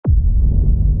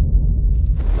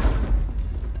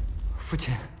父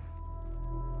亲，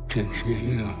这是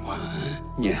玉环，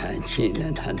你还记得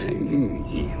它的寓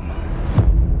意吗？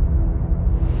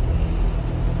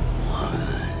环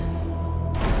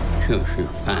就是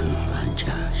饭碗家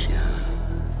乡，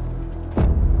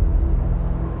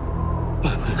我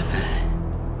们在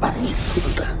白色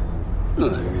的恶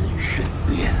人身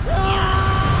边。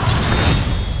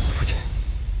父亲，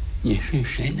你是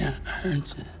谁的儿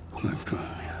子不重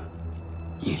要，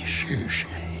你是谁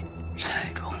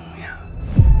才重要。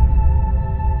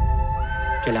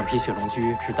这2匹雪龙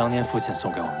驹是当年父亲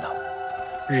送给我们的，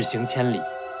日行千里，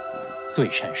最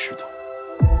善师徒。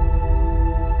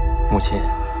母亲，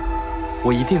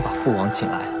我一定把父王请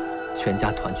来，全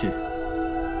家团聚。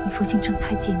你父亲正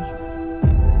猜忌你呢。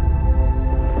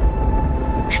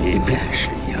即便是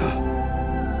有，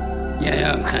也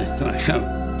要看所胜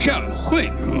将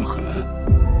会如何。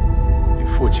你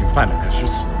父亲犯的可是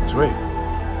死罪，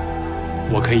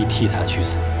我可以替他去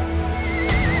死。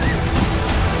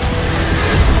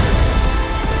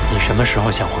你什么时候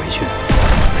想回去？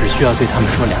只需要对他们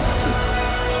说2个字：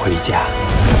回家。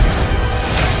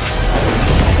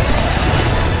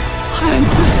孩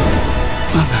子，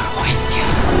我们回家。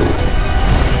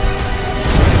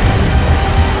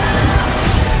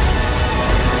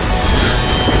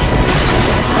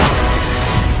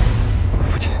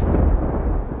父亲，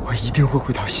我一定会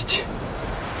回到西岐。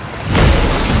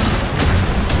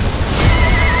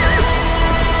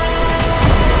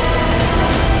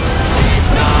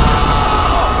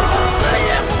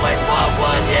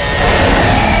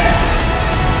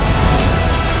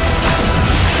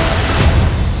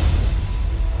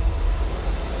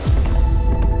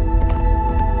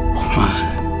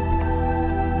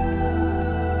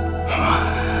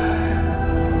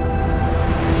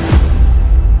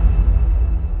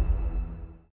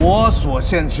我所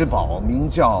献之宝名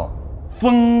叫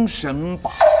封神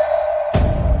榜。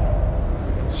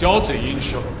小子应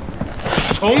寿，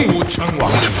从无称王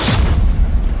之心。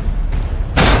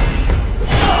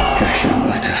这是我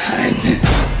的孩子，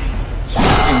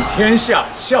尽天下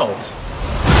孝子。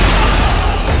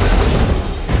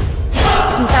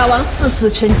请大王赐死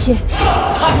臣妾。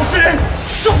他不是人，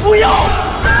就不要。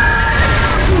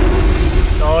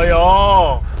道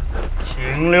友，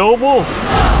请留步。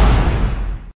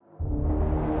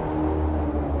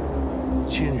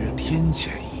今日天谴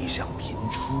一向频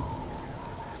出，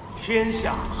天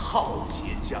下浩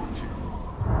劫将至。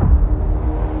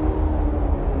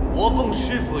我奉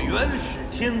师父元始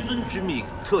天尊之命，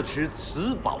特持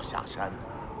此宝下山，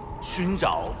寻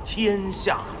找天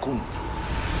下共主。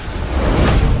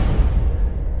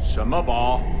什么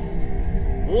宝？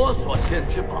我所献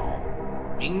之宝，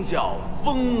名叫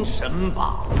封神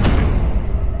榜。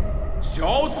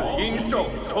小子应寿，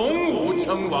从无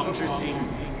称王之心。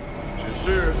只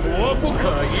是国不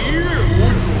可一日无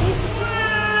主。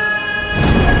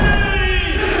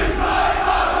幸在大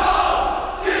圣，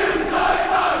幸在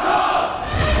大圣。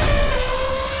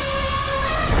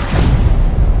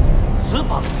此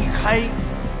榜一开，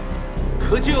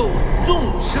可救众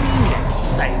生免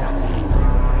灾难。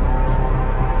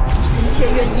臣妾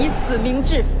愿以死明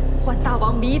志，还大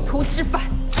王迷途知返。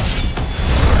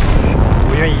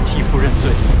我愿意替父认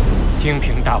罪，听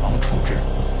凭大王处置。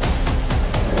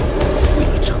为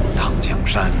了正当江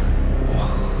山，我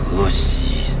何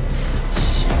惜此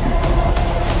心？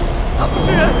他不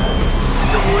是人，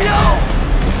就不要！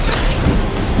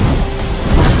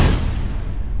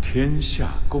天下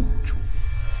共主，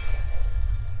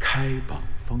开榜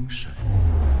封神。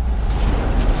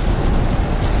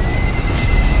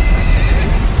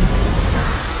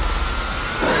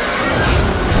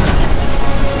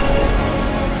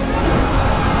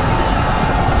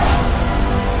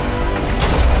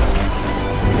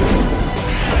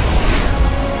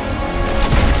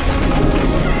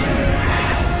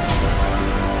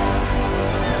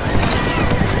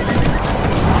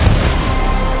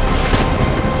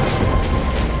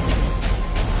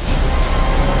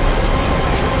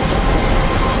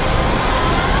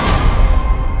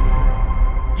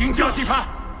应调即发，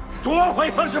夺回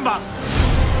封神榜。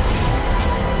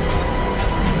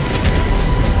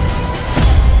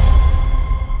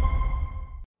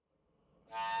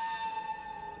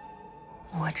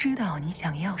我知道你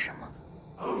想要什么，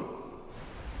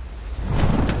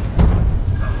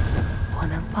我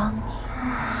能帮你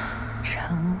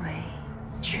成为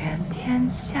全天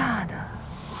下的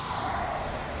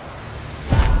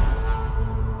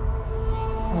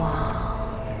王。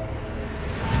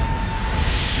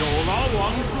有劳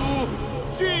王叔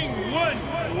尽问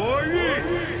国欲。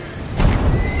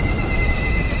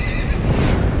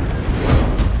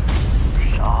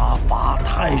杀伐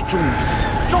太重，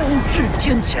招致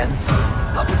天谴。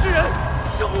他不是人，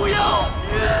是巫妖！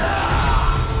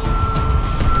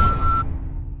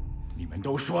你们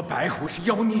都说白狐是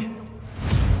妖孽，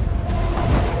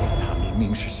他明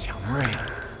明是祥瑞，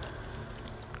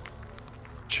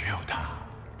只有他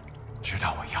知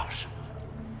道我要什么。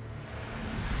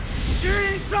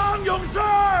云上勇士！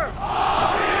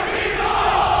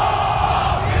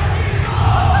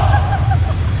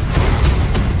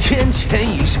天前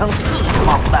已向四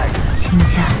方来人，倾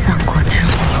家丧国之物，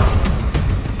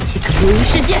岂可流于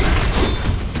世间？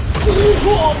突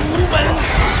破无门，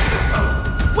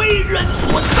为人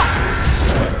所造，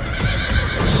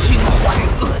心怀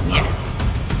恶念，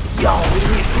妖孽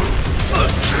自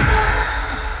知。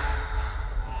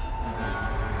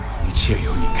一切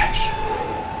由你开始，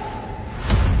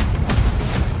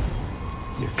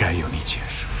也该由你结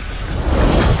束。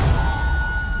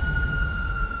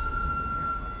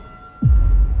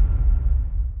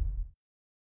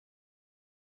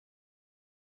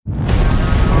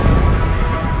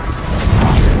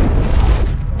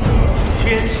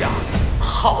天下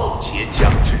浩劫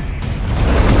将至，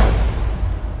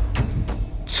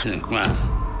此卦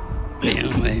并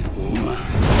为无妄。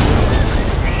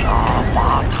杀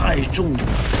伐太重，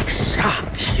上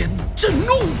天震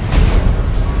怒。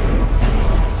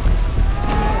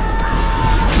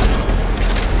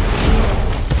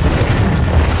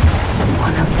我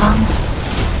能帮你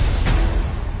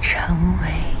成为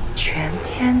全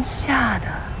天下的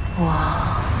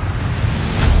王。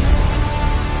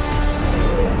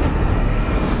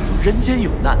人间有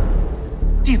难，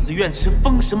弟子愿持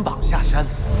封神榜下山。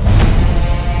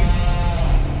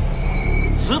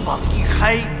此榜一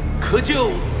开，可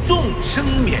救众生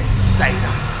免于灾难。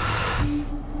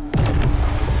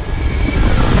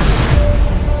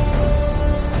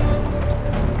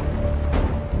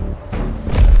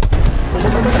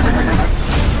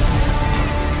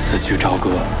此去朝歌，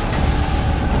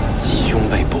吉凶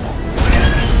未卜。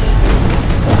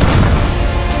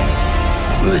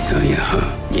我走以后，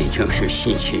你就是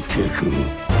西岐之主。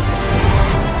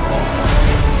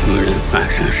无论发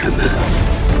生什么，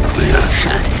我要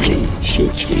杀你西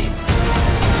岐。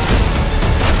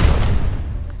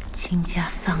倾家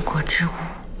丧国之物，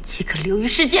岂可流于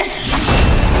世间？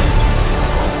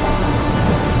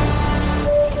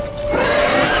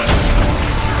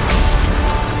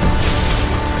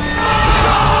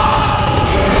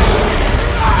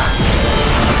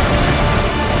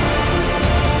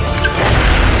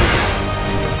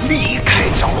离开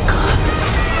朝歌，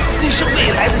你是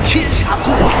未来的天下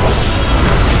公主。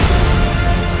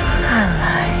看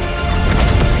来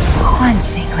我唤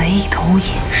醒了一头野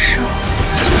兽。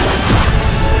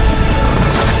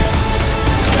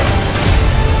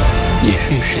你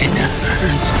是谁的儿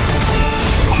子？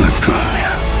不重要。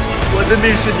我的命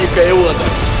是你给我的，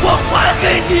我还给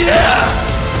你。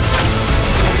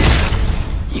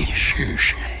你是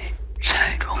谁？